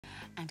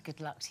And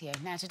good luck to you.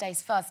 Now,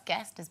 today's first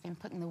guest has been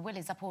putting the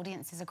willies up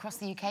audiences across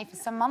the UK for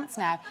some months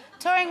now,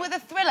 touring with a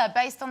thriller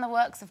based on the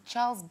works of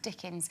Charles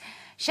Dickens.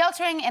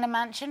 Sheltering in a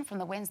mansion from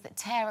the winds that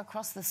tear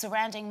across the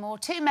surrounding moor,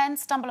 two men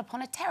stumble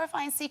upon a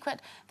terrifying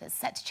secret that's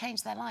set to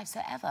change their lives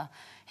forever.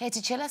 Here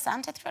to chill us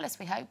and to thrill us,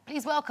 we hope.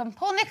 Please welcome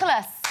Paul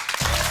Nicholas.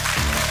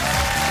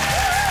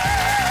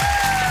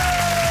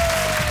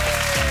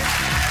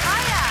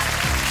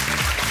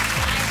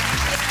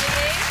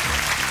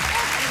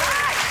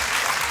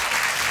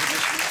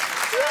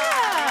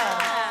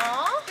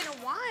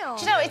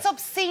 It's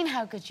obscene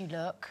how good you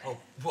look. Oh,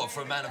 what,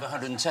 for a man of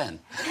 110?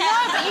 No,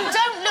 but you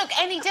don't look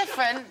any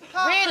different,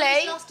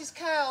 really. He's lost his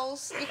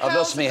curls. I've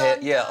lost my hair,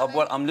 yeah.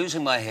 I'm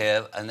losing my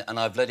hair, and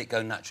I've let it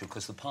go natural,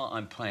 because the part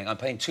I'm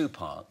playing two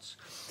parts.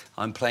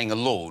 I'm playing a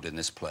lord in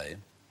this play,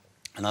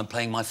 and I'm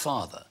playing my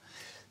father.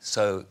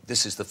 So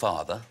this is the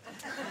father.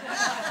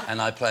 And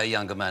I play a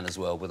younger man as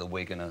well, with a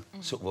wig and a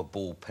sort of a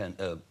ball pin,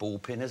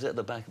 is it, at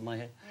the back of my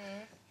head?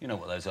 You know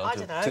what those are,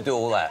 to do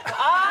all that.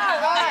 Ah,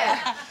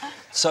 right.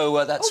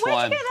 So that's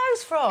why Where'd you get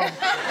those from?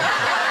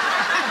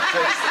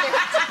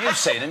 You've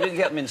seen them. You can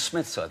get them in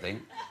Smith's, I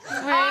think.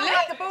 Really?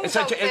 Like the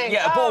bulldog thing.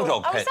 Yeah, a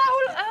bulldog pet. Is that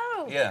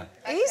all? Oh. Yeah.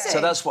 Easy. So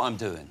that's what I'm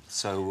doing.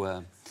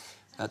 So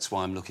that's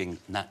why I'm looking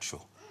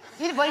natural.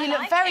 Well, you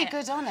look very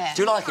good on it.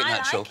 Do you like it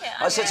natural? Like it.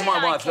 I said to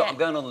my wife, look, it. I'm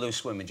going on the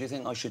loose women. Do you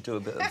think I should do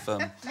a bit of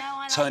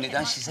tone it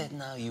down? She said,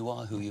 no, you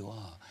are who you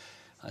are.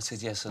 I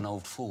said, yes, an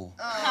old fool.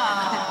 So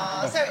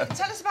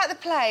tell us about the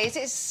play. Is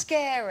it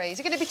scary? Is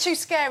it going to be too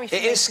scary for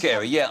you? It is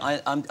scary, yeah.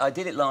 I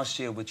did it last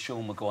year with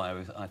Sean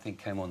Maguire, who I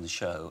think came on the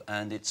show,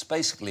 and it's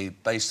basically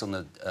based on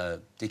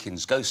the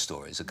Dickens ghost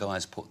stories. A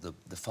guy's put the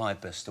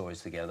 5 best stories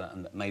together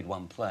and made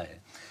one play.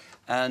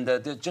 And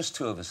there are just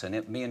 2 of us in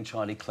it, me and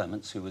Charlie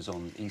Clements, who was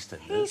on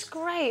EastEnders. He's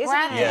great, isn't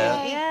Bradley. he?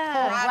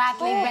 Yeah.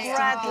 Paul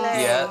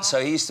Bradley. Yeah,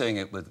 so he's doing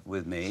it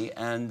with me,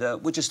 and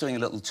we're just doing a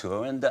little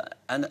tour, and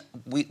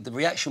the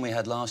reaction we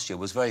had last year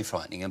was very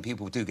frightening, and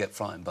people do get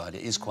frightened by it.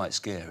 It is quite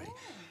scary.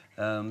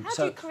 How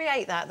do you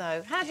create that,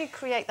 though? How do you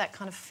create that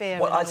kind of fear?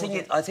 Well, I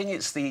think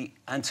it's the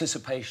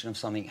anticipation of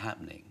something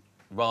happening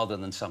rather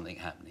than something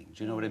happening.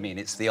 Do you know what I mean?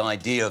 It's the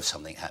idea of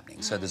something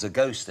happening. So there's a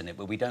ghost in it,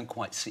 but we don't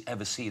quite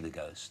ever see the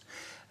ghost.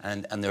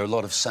 And there are a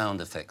lot of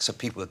sound effects, so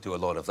people do a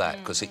lot of that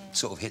because it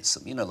sort of hits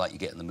them, you know, like you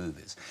get in the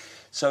movies.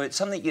 So it's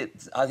something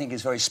that I think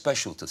is very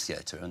special to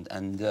theatre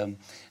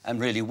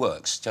and really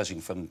works, judging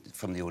from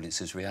the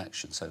audience's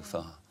reaction so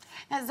far.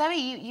 Now, Zoe,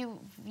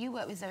 you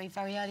worked with Zoe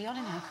very early on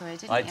in her career,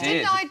 didn't you? I did.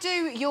 Didn't I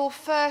do your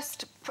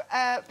first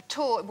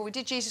tour? Well, we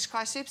did Jesus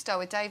Christ Superstar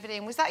with David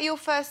Ian. Was that your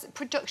first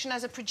production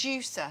as a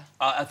producer?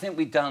 I think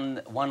we'd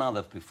done one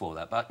other before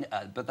that,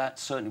 but that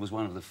certainly was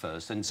one of the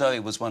first. And Zoe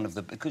was one of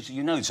the... Because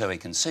you know Zoe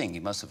can sing.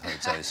 You must have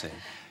heard Zoe sing.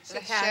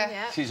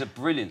 Yeah. She's a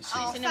brilliant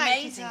singer. She's an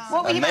amazing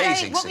What were you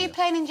singer.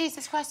 playing in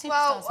Jesus Christ Superstar,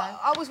 Well, Zoe?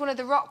 I was one of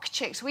the rock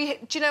chicks. Do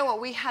you know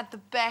what? We had the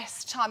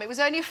best time. It was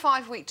only a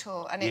 5-week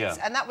tour, and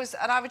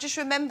I would just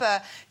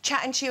remember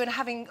chatting to you and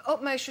having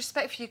utmost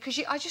respect for you because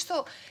I just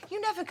thought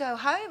you never go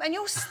home and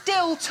you're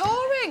still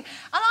touring. And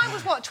I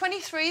was what,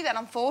 23 then?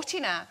 I'm 40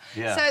 now.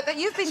 Yeah. So that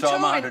you've been So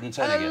I'm touring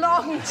 110 a again.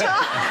 long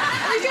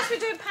time. You've just been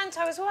doing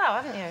panto as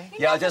well, haven't you?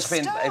 Yeah, I've just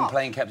been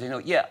playing Captain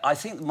Hook. Yeah, I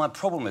think my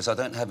problem is I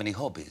don't have any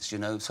hobbies. You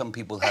know, some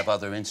people have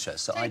other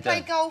interests that I don't. Do you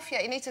play golf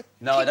yet? You need to.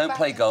 No, I don't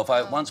play golf.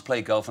 I Oh. once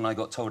played golf and I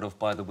got told off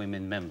by the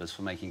women members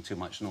for making too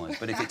much noise.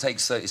 But if it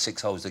takes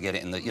 36 holes to get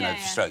it in the, you know,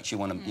 strokes, you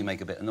make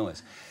a bit of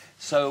noise.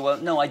 So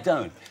no, I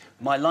don't.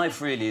 My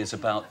life really is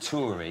about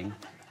touring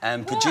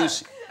and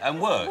producing and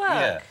work.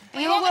 Yeah.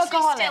 You obviously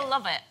still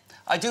love it.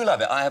 I do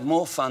love it. I have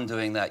more fun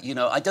doing that. You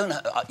know, I don't...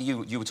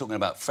 you were talking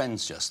about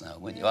friends just now,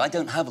 weren't you? I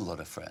don't have a lot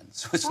of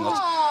friends. It's not...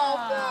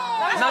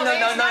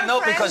 No,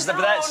 not because... But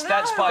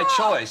that's by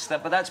choice.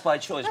 But that's by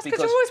choice because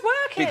you're always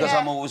working. Because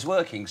I'm always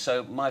working.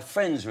 So my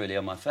friends really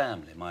are my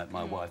family,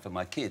 my wife and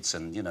my kids.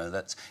 And, you know,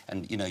 that's...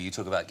 And, you know, you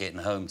talk about getting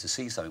home to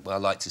see something. Well, I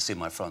like to see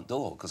my front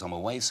door because I'm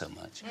away so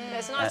much.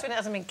 It's nice when it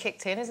hasn't been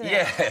kicked in, isn't it?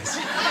 Yes.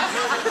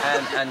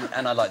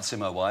 and I like to see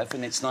my wife,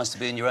 and it's nice to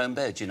be in your own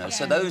bed, you know.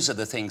 So those are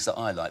the things that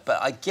I like.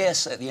 But I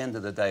guess at the end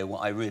of the day,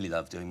 what I really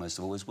love doing most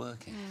of all is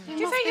working. Do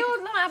you think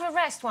you'll have a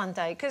rest one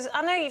day? Because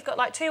I know you've got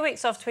like 2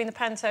 weeks off between the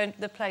panto and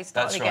the play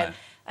starting again. Right.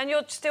 And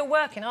you're still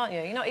working, aren't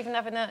you? You're not even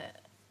having a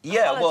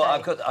Yeah, holiday. well,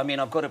 I've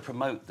got to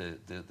promote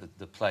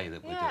the play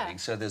that we're doing.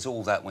 So there's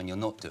all that when you're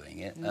not doing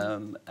it.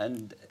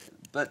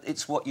 But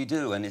it's what you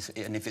do, and if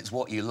it's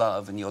what you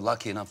love and you're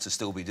lucky enough to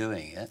still be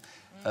doing it,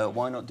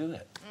 why not do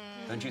it?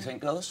 Don't you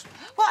think, girls?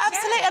 Well,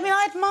 absolutely. Yeah. I mean,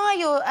 I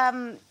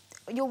admire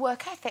your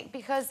work ethic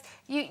because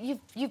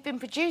you've been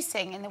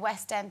producing in the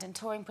West End and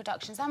touring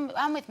productions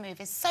and with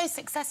movies so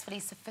successfully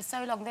for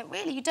so long that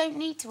really you don't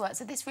need to work.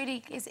 So this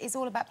really is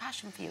all about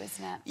passion for you,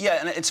 isn't it? Yeah,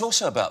 and it's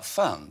also about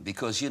fun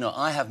because, you know,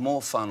 I have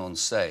more fun on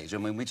stage. I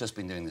mean, we've just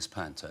been doing this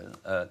panto,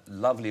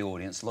 lovely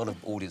audience, a lot of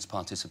audience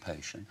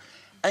participation.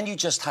 And you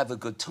just have a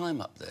good time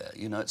up there,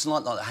 you know. It's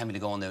not like having to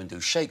go on there and do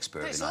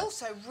Shakespeare every night.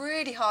 It's also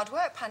really hard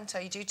work, Panto.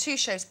 You do 2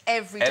 shows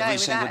every day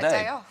single without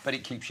day. a day off. But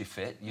it keeps you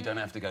fit. You don't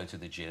have to go to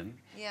the gym.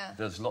 Yeah.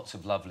 There's lots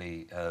of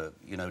lovely,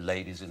 you know,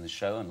 ladies in the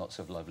show and lots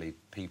of lovely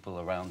people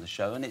around the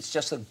show, and it's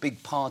just a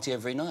big party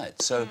every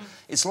night. So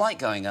it's like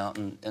going out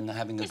and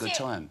having a good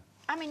time.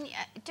 I mean,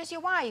 is your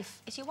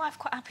wife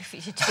quite happy for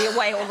you to be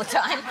away all the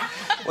time?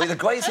 Well, the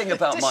great thing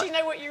about Does she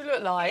know what you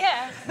look like?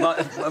 Yeah.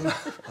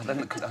 I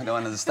don't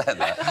understand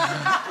that.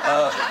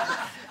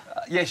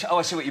 Yeah,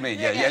 I see what you mean.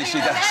 Yeah, she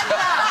does.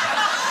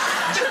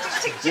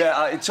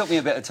 Yeah, it took me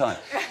a bit of time.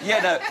 Yeah,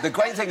 no, the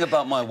great thing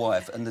about my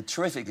wife and the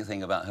terrific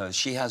thing about her is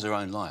she has her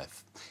own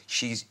life.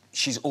 She's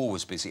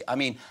always busy. I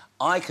mean,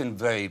 I can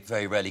very,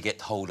 very rarely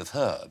get hold of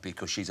her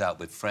because she's out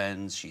with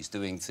friends, she's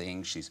doing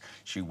things,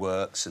 she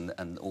works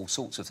and all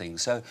sorts of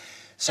things. So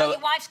your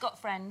wife's got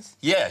friends?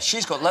 Yeah,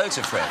 she's got loads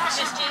of friends.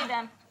 Just you,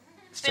 then?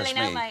 It's Billy, just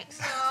no me. mates?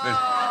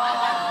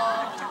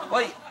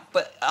 Wait,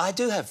 but I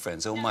do have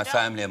friends. All my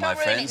family are my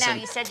friends. Don't ruin it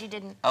now. You said you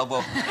didn't. Oh,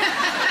 well...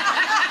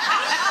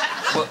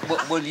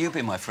 Will you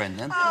be my friend,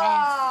 then?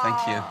 Yes.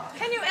 Thank you.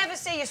 Can you ever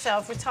see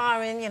yourself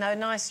retiring, you know,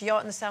 nice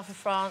yacht in the south of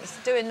France,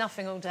 doing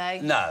nothing all day?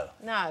 No.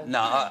 No? No,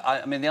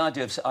 I mean, the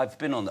idea of... I've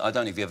been on... I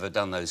don't know if you've ever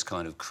done those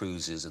kind of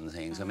cruises and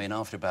things. I mean,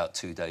 after about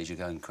 2 days, you're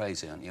going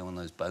crazy, aren't you, on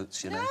those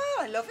boats, you know? No,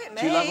 I love it,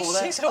 mate. Do you love all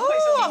that? She's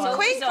always I'm a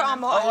queen for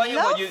them. Are you?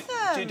 I love Do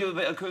them. you do a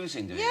bit of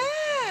cruising, do you?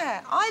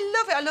 Yeah, I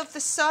love it. I love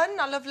the sun.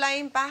 I love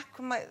laying back,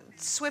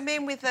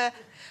 swimming with a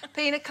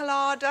pina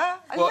colada.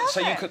 I love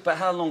it. But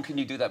how long can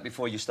you do that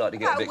before you start to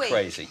get About a a bit week.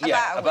 crazy?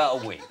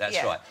 About a week. That's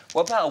Yeah. right.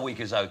 Well, about a week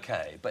is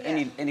okay, but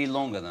Yeah. any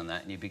longer than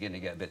that, and you begin to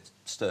get a bit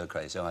stir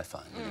crazy, I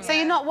find. So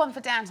you're not one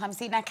for downtime.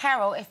 See, now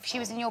Carol, if she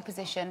was in your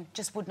position,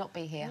 just would not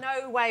be here.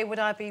 No way would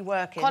I be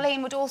working.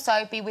 Colleen would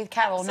also be with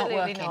Carol, Absolutely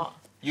not working. not.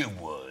 You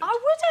would. I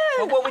wouldn't.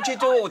 Well, what would you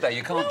do all day?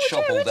 You can't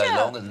shop all day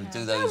long and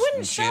do those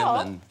wouldn't gym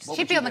shop. and... what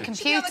She'd would be you on the do?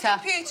 computer.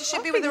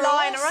 She'd be I'd with her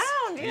lying horse.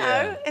 around, you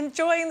Yeah. know,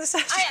 enjoying the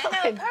sunshine. No,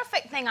 a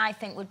perfect thing, I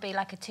think, would be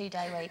like a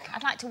 2-day week.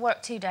 I'd like to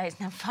work 2 days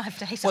and have 5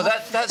 days Well,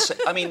 off. that's...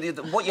 I mean,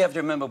 what you have to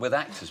remember with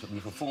actors,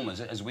 with performers,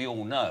 as we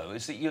all know,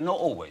 is that you're not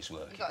always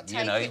working. You've got to You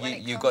take know, it when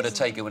it you've got to comes.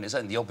 take it when it's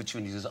on. The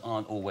opportunities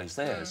aren't always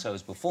there. So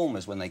as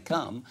performers, when they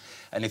come,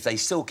 and if they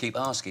still keep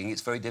asking,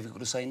 it's very difficult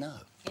to say no.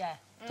 Yeah.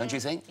 Don't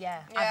you think?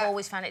 Yeah. Yeah. I've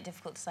always found it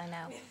difficult to say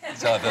no.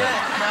 So I've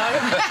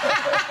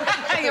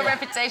heard. Your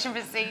reputation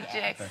precedes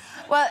you.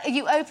 Well,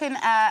 you open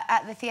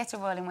at the Theatre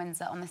Royal in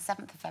Windsor on the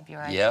 7th of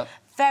February. Yeah.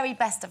 Very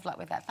best of luck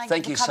with that. Thank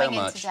Thank you you for so coming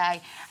in much. today.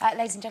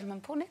 Ladies and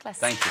gentlemen, Paul Nicholas.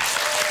 Thank you.